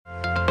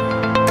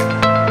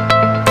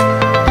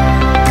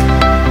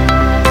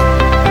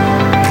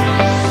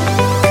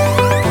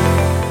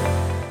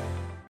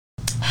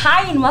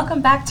and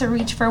welcome back to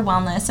Reach for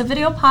Wellness, a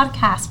video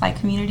podcast by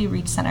Community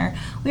Reach Center.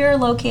 We are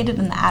located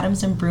in the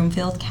Adams and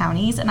Broomfield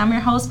counties, and I'm your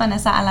host,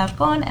 Vanessa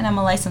Alarcon, and I'm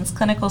a licensed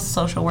clinical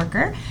social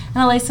worker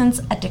and a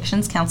licensed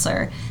addictions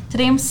counselor.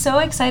 Today, I'm so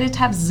excited to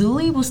have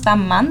Zuli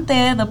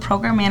Bustamante, the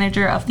program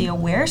manager of the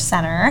Aware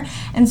Center.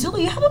 And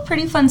Zuli, you have a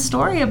pretty fun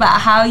story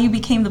about how you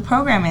became the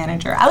program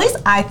manager. At least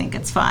I think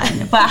it's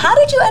fun. But how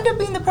did you end up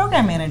being the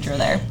program manager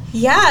there?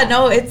 Yeah,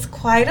 no, it's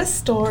quite a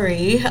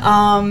story.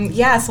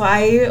 So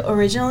I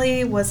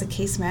originally was a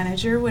case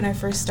manager when I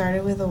first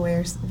started with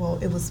Aware. Well,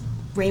 it was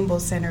Rainbow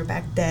Center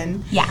back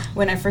then. Yeah.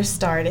 When I first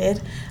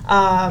started.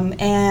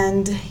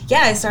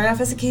 I started off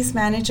as a case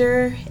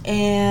manager,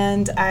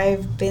 and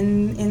I've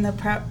been in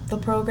the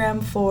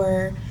program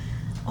for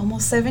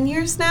almost 7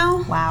 years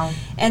now. Wow.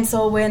 And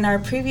so when our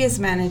previous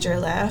manager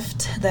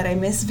left, that I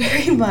miss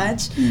very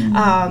much,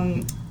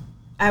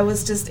 I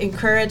was just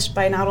encouraged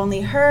by not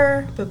only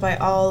her, but by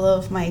all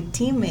of my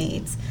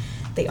teammates.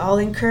 They all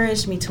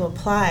encouraged me to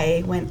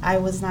apply when I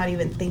was not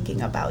even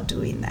thinking about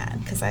doing that,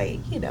 because I,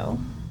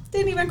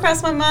 didn't even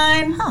cross my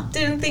mind,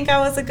 didn't think I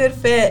was a good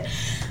fit.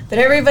 But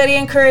everybody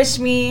encouraged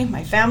me,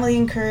 my family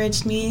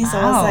encouraged me, so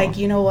I was like,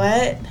 you know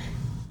what?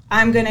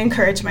 I'm going to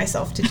encourage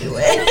myself to do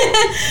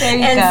it. There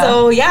you go.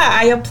 So,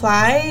 I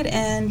applied,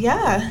 and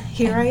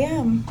here I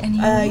am,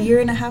 a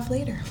year and a half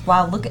later.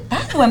 Wow, look at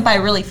that. Went by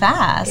really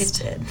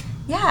fast. It did.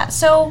 Yeah,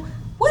 so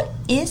what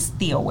is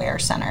the Aware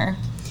Center?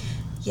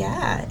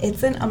 Yeah,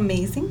 it's an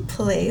amazing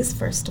place,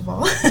 first of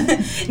all.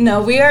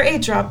 No, we are a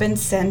drop-in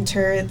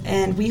center,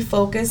 and we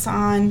focus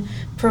on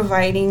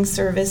providing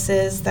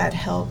services that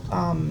help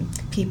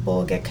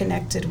people get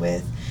connected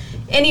with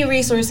any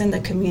resource in the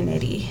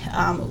community.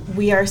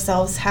 We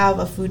ourselves have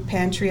a food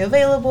pantry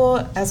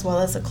available, as well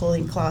as a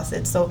clothing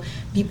closet, so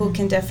people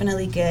can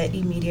definitely get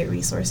immediate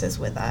resources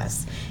with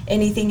us.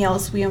 Anything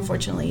else we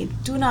unfortunately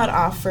do not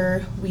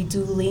offer. We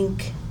do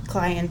link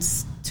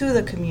clients to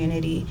the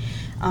community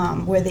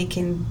where they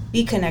can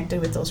be connected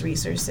with those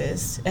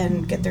resources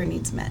and get their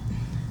needs met.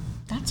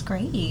 That's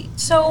great.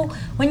 So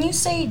when you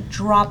say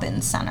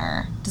drop-in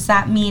center, does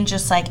that mean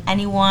just like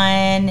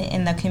anyone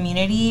in the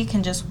community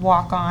can just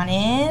walk on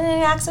in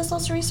and access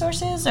those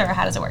resources, or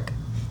how does it work?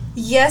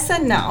 Yes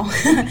and no.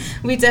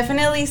 We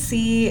definitely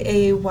see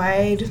a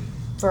wide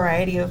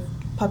variety of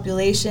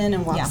population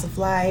and walks of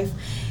life.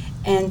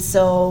 And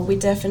so we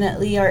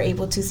definitely are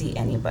able to see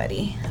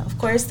anybody. Of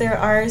course, there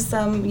are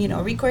some,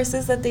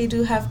 recourses that they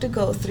do have to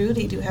go through.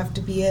 They do have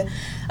to be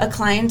a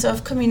client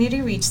of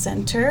Community Reach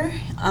Center.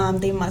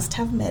 They must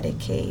have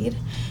Medicaid,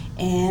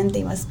 and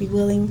they must be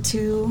willing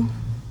to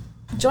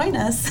join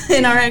us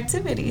in our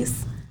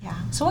activities. Yeah.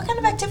 So what kind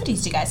of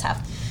activities do you guys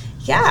have?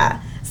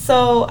 Yeah.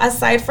 So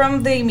aside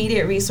from the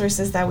immediate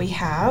resources that we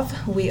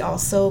have, we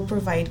also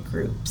provide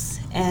groups.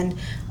 And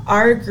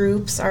our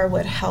groups are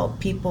what help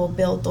people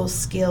build those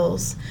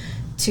skills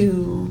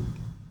to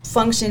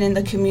function in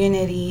the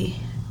community,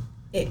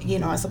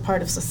 as a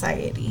part of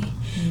society.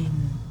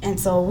 And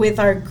so with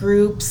our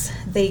groups,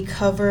 they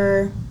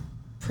cover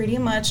pretty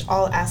much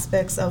all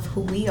aspects of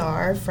who we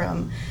are,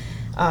 from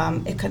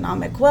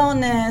economic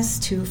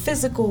wellness to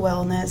physical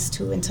wellness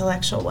to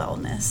intellectual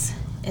wellness.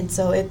 And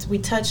so we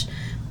touch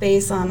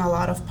base on a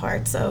lot of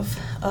parts of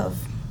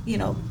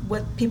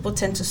what people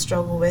tend to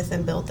struggle with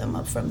and build them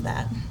up from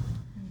that.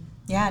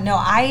 Yeah, no,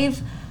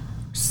 I've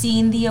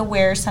seen the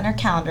Aware Center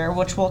calendar,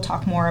 which we'll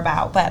talk more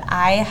about, but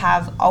I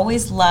have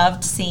always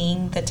loved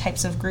seeing the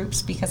types of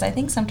groups, because I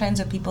think sometimes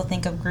when people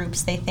think of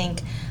groups, they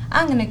think,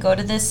 I'm going to go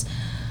to this,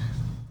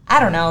 I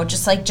don't know,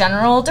 just like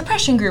general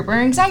depression group or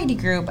anxiety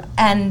group,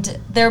 and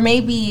there may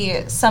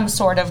be some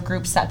sort of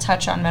groups that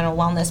touch on mental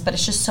wellness, but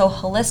it's just so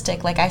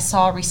holistic. Like I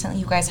saw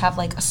recently you guys have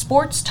like a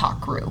sports talk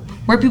group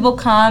where people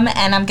come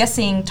and I'm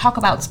guessing talk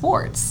about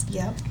sports.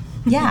 Yep.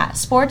 Yeah,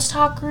 sports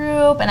talk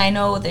group, and I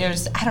know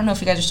I don't know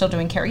if you guys are still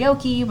doing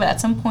karaoke, but at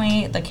some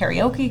point the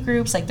karaoke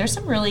groups, like there's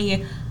some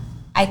really,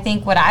 I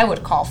think what I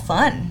would call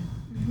fun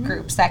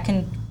groups that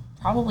can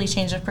probably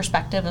change the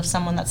perspective of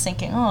someone that's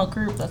thinking, a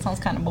group, that sounds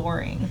kind of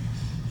boring.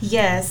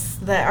 Yes,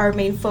 our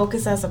main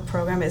focus as a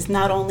program is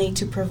not only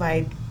to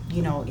provide,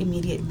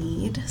 immediate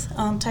need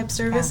type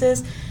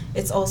services,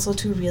 it's also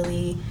to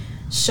really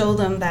show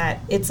them that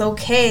it's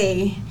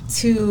okay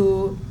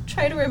to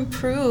try to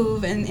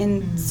improve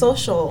in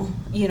social,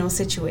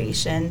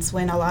 situations.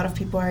 When a lot of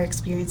people are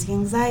experiencing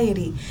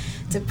anxiety,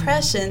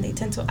 depression, they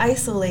tend to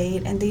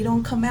isolate and they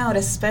don't come out,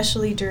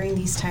 especially during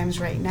these times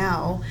right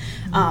now.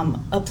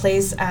 A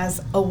place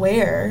as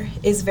Aware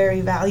is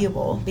very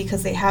valuable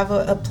because they have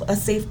a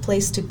safe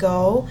place to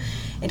go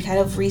and kind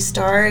of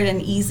restart and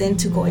ease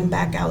into going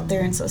back out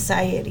there in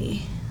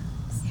society.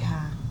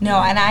 No,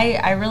 and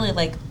I really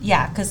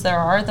because there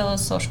are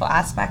those social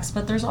aspects,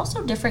 but there's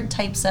also different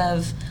types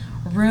of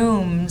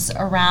rooms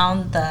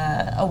around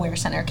the Aware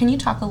Center. Can you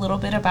talk a little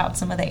bit about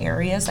some of the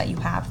areas that you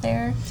have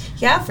there?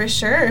 Yeah, for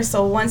sure.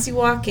 So once you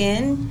walk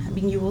in,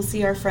 you will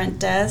see our front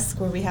desk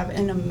where we have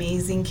an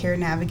amazing care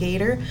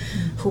navigator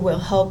who will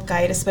help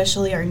guide,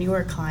 especially our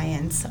newer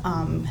clients,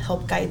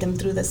 help guide them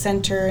through the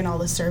center and all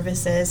the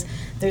services.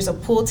 There's a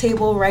pool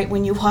table right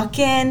when you walk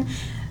in.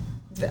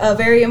 A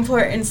very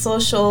important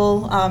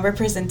social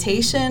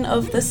representation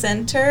of the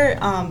center.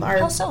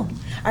 How so?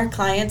 Our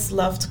clients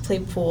love to play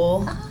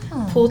pool.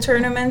 Oh. Pool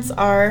tournaments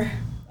are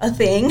a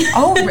thing.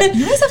 Oh, you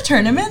guys have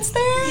tournaments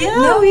there? Yeah,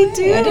 No we way.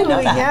 do. I didn't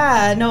know that.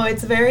 Yeah, no,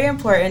 it's very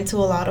important to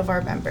a lot of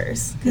our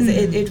members because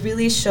it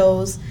really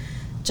shows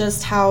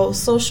just how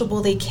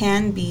sociable they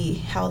can be,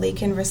 how they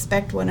can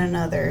respect one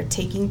another,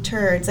 taking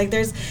turns. Like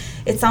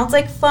it sounds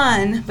like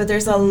fun, but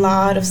there's a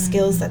lot of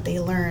skills that they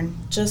learn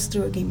just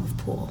through a game of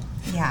pool.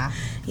 Yeah.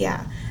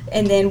 Yeah.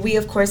 And then we,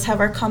 of course, have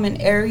our common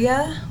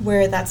area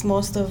where that's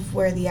most of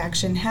where the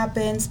action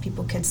happens.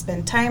 People can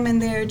spend time in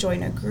there,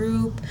 join a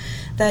group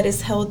that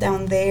is held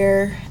down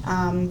there.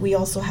 We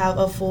also have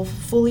a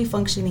fully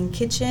functioning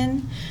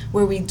kitchen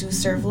where we do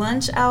serve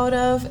lunch out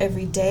of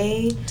every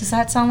day. Does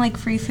that sound like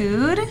free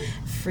food?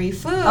 Free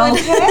food.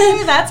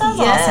 Okay, that sounds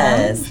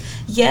awesome.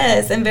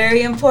 Yes, and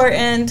very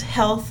important.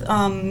 Health,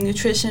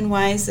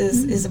 nutrition-wise,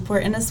 is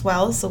important as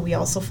well. So we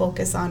also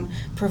focus on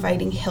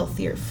providing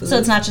healthier food. So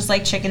it's not just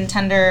like chicken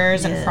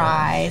tenders and Yeah.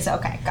 fries.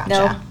 Okay, gotcha.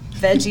 No,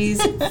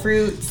 veggies,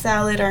 fruit,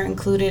 salad are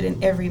included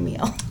in every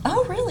meal.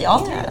 Oh, really?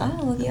 All three? Yeah.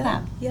 Oh, look at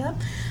that. Yep.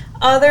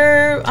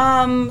 Other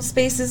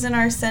spaces in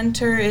our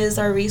center is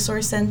our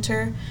resource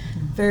center.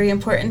 Very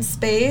important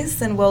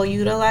space and well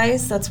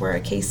utilized. That's where a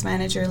case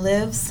manager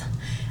lives.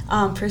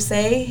 Per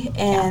se,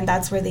 and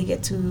that's where they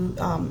get to,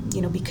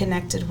 be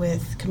connected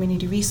with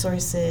community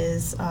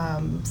resources,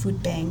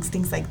 food banks,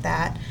 things like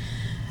that.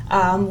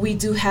 We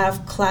do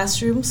have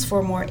classrooms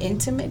for more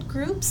intimate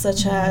groups,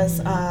 such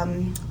as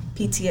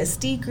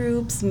PTSD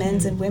groups,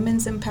 men's and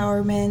women's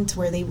empowerment,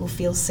 where they will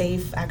feel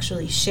safe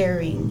actually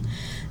sharing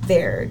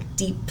their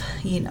deep,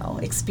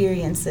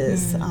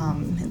 experiences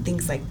and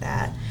things like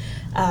that.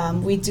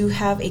 We do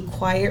have a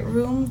quiet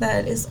room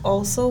that is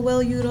also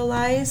well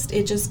utilized.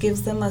 It just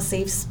gives them a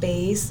safe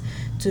space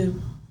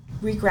to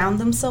reground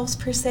themselves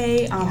per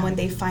se when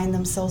they find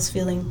themselves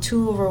feeling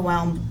too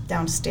overwhelmed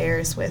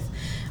downstairs with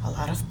a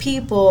lot of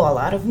people, a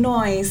lot of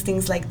noise,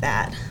 things like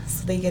that.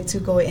 So they get to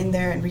go in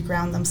there and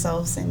reground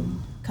themselves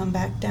and come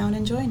back down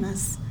and join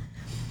us.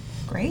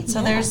 Great.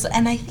 So Yeah.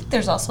 and I think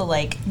there's also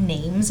like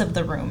names of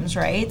the rooms,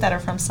 right, that are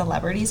from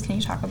celebrities. Can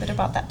you talk a bit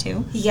about that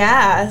too?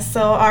 Yeah,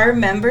 so our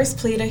members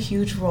played a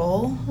huge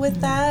role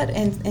with that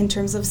in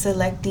terms of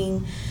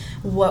selecting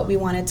what we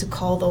wanted to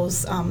call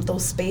those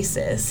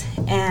spaces.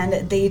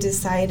 And they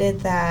decided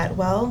that,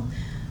 well,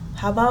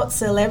 how about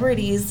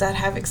celebrities that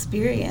have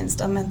experienced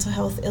a mental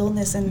health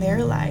illness in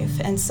their life?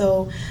 And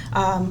so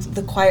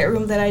the quiet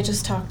room that I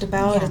just talked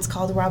about, it's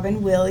called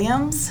Robin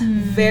Williams.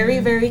 Very,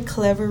 very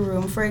clever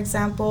room. For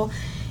example,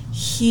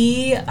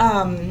 he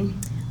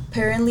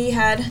apparently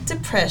had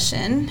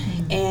depression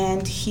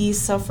and he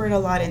suffered a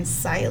lot in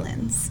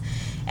silence.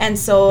 And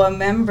so a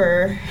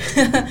member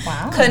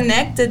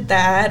connected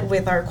that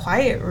with our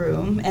quiet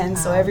room, and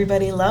so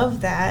everybody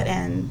loved that,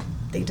 and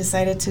they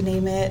decided to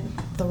name it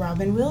the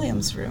Robin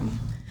Williams Room.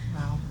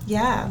 Wow.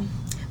 Yeah.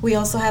 We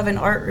also have an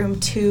art room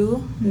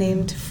too,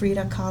 named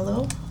Frida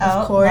Kahlo, of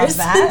Love course.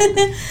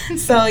 that.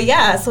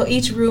 So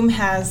each room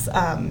has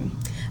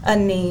a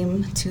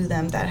name to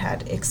them that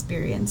had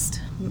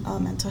experienced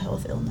mental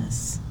health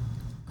illness.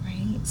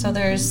 Great. So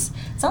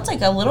sounds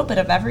like a little bit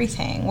of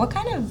everything. What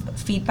kind of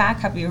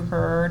feedback have you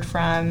heard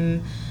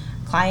from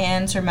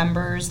clients or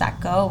members that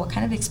go? What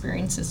kind of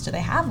experiences do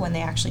they have when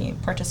they actually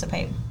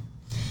participate?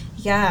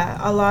 Yeah,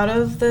 a lot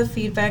of the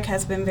feedback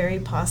has been very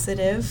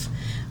positive.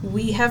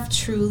 We have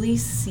truly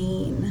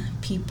seen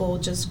people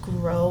just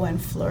grow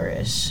and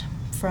flourish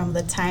from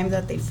the time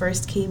that they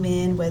first came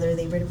in, whether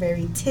they were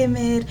very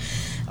timid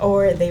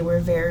or they were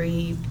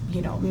very,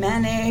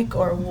 manic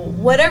or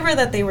whatever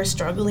that they were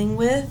struggling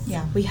with.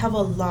 Yeah. We have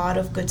a lot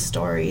of good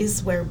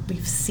stories where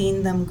we've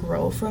seen them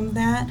grow from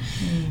that.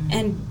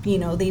 And,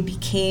 they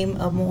became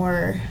a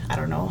more, I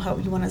don't know how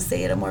you want to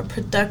say it, a more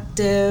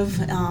productive,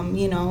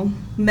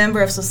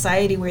 member of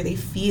society where they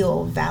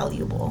feel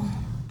valuable,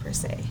 per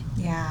se.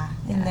 Yeah.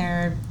 And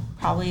they're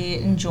probably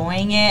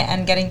enjoying it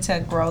and getting to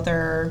grow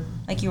their,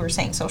 like you were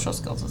saying, social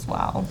skills as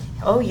well.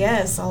 Oh,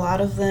 yes. A lot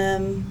of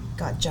them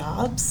got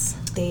jobs.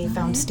 They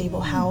found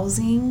stable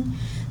housing.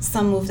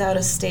 Some moved out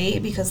of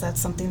state because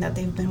that's something that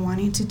they've been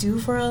wanting to do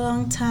for a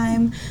long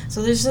time.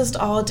 So there's just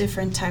all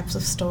different types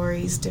of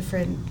stories,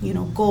 different,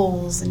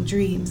 goals and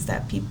dreams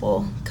that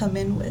people come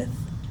in with.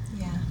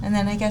 Yeah. And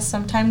then I guess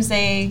sometimes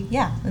they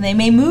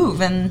may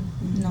move and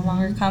no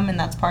longer come, and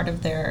that's part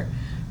of their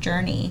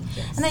journey.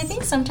 Yes. And I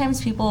think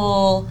sometimes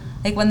people,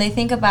 like when they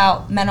think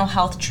about mental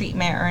health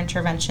treatment or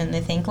intervention, they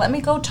think, let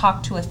me go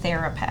talk to a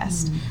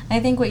therapist. And I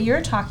think what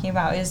you're talking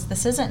about is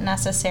this isn't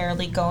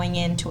necessarily going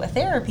into a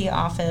therapy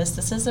office.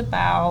 This is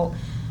about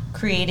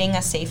creating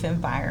a safe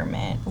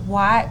environment.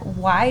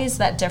 Why is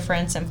that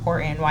difference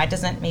important? Why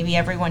doesn't maybe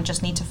everyone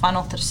just need to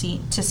funnel to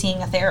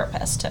seeing a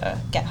therapist to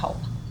get help?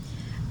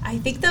 I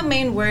think the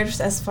main word,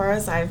 as far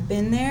as I've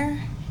been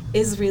there,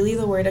 is really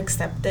the word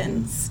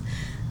acceptance.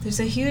 There's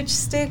a huge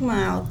stigma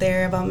out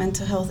there about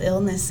mental health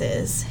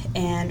illnesses,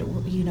 and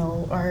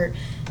our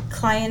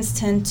clients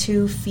tend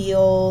to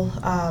feel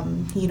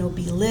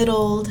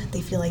belittled.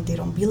 They feel like they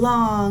don't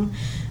belong.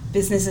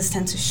 Businesses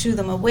tend to shoo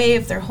them away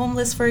if they're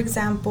homeless, for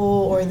example,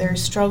 or they're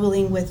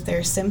struggling with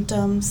their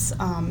symptoms.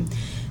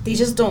 They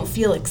just don't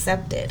feel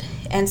accepted.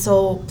 And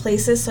so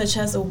places such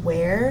as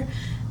Aware,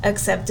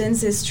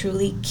 acceptance is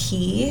truly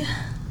key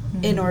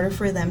in order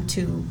for them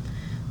to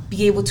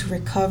be able to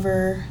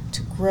recover,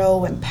 to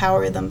grow,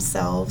 empower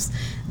themselves.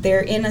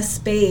 They're in a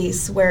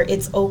space where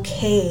it's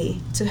okay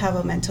to have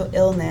a mental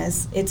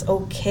illness. It's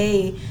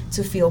okay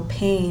to feel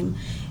pain,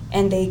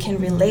 and they can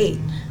relate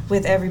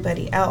with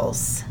everybody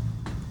else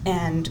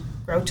and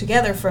grow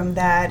together from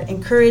that,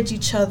 encourage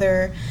each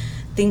other,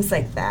 things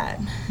like that.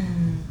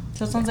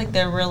 So it sounds like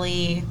they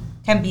really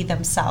can be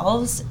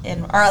themselves,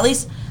 or at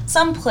least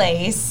some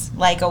place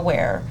like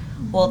Aware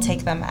will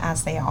take them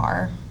as they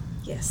are.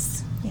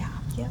 Yes. Yeah.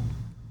 Yeah.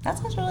 That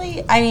sounds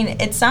really,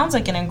 it sounds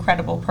like an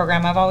incredible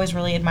program. I've always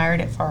really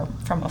admired it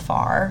from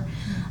afar.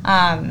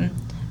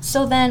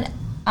 So then,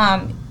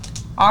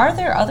 are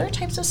there other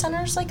types of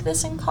centers like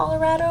this in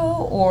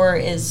Colorado, or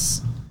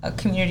is a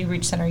Community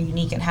Reach Center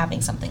unique in having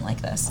something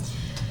like this?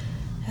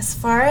 As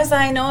far as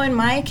I know, in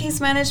my case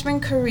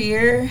management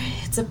career,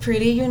 it's a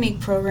pretty unique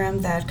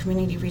program that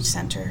Community Reach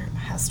Center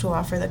has to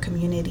offer the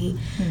community.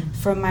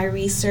 From my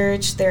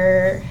research,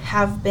 there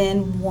have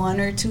been 1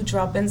 or 2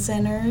 drop-in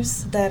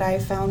centers that I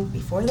found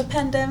before the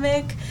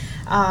pandemic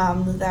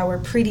that were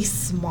pretty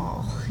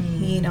small,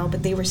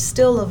 but they were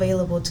still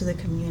available to the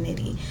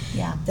community.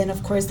 Yeah. Then,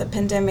 of course, the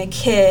pandemic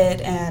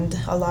hit, and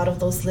a lot of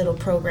those little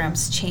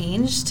programs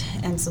changed,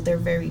 and so they're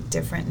very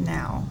different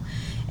now.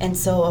 And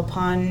so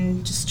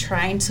upon just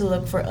trying to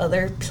look for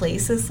other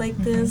places like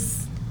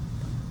this,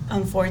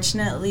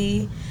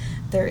 unfortunately,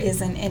 there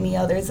isn't any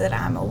others that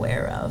I'm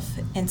aware of.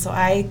 And so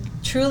I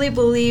truly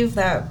believe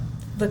that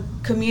the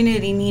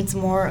community needs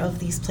more of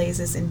these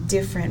places in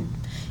different,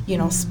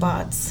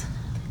 spots.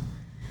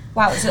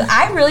 Wow, so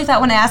I really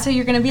thought when I asked you,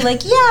 you're going to be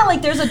like, yeah,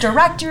 like there's a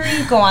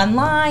directory, go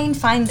online,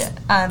 find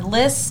a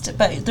list,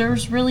 but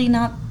there's really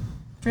not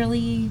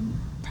really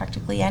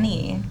practically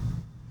any.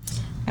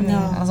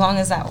 As long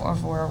as that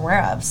we're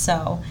aware of.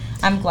 So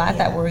I'm glad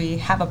that we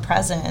have a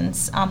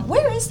presence.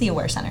 Where is the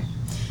Aware Center?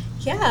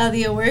 Yeah,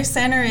 the Aware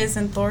Center is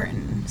in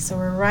Thornton. So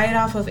we're right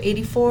off of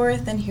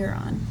 84th and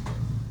Huron.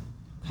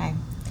 Okay.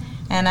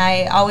 And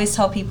I always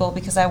tell people,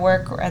 because I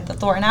work at the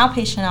Thornton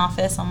outpatient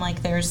office, I'm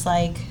like, there's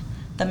like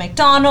the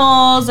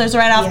McDonald's, there's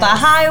right off the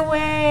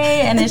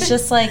highway, and it's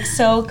just like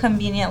so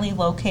conveniently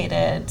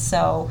located.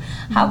 So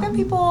how can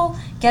people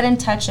get in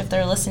touch if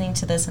they're listening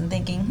to this and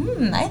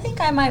thinking, I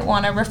think I might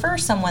want to refer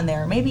someone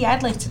there. Maybe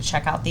I'd like to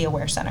check out the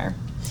Aware Center.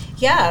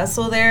 Yeah,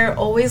 so they're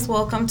always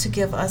welcome to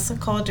give us a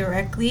call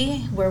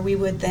directly, where we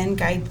would then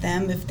guide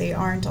them if they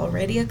aren't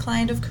already a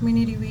client of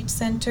Community Reach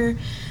Center.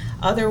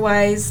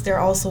 Otherwise, they're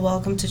also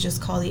welcome to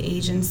just call the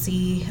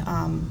agency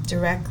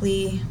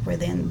directly, where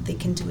then they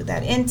can do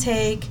that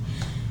intake.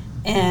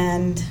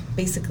 And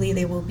basically,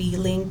 they will be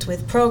linked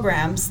with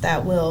programs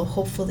that will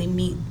hopefully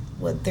meet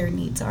what their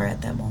needs are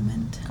at that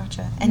moment.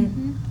 Gotcha.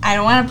 And I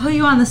don't want to put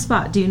you on the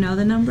spot. Do you know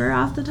the number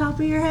off the top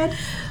of your head?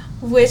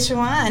 Which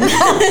one?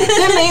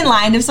 The main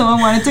line, if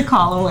someone wanted to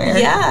call Aware.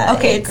 Yeah.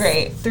 Okay, it's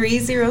great.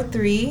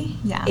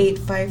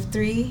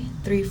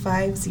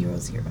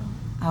 303-853-3500.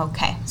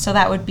 Okay, so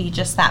that would be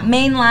just that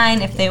main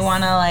line if they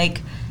want to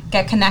like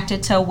get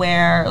connected to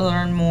Aware,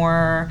 learn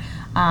more.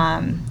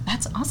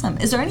 That's awesome.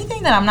 Is there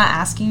anything that I'm not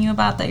asking you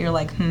about that you're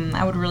like,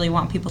 I would really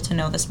want people to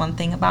know this one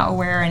thing about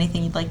Aware, or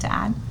anything you'd like to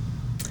add?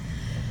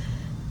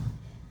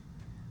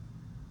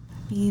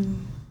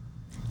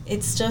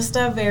 It's just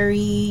a very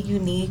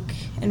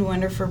unique and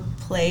wonderful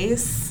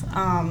place.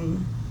 I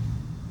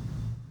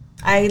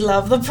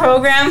love the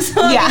program,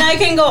 so I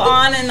can go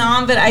on and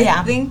on, but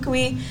I think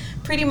we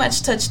pretty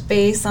much touched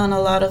base on a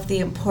lot of the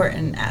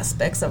important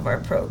aspects of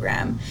our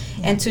program.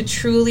 And to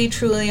truly,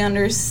 truly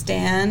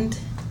understand,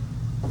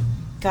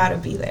 gotta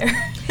be there.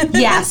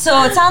 Yeah,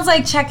 so it sounds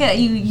like check it.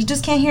 You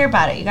just can't hear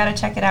about it. You gotta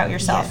check it out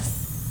yourself.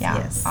 Yes. Yeah,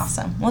 Yes.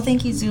 Awesome. Well,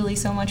 thank you, Zuli,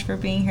 so much for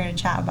being here to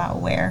chat about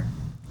Aware.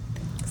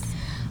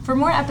 For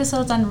more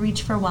episodes on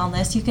Reach for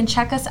Wellness, you can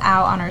check us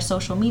out on our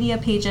social media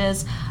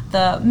pages.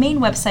 The main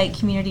website,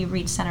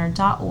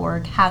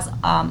 communityreachcenter.org, has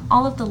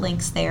all of the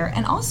links there.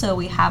 And also,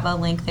 we have a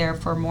link there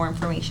for more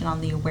information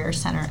on the Aware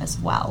Center as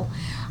well.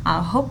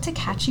 Hope to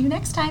catch you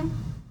next time.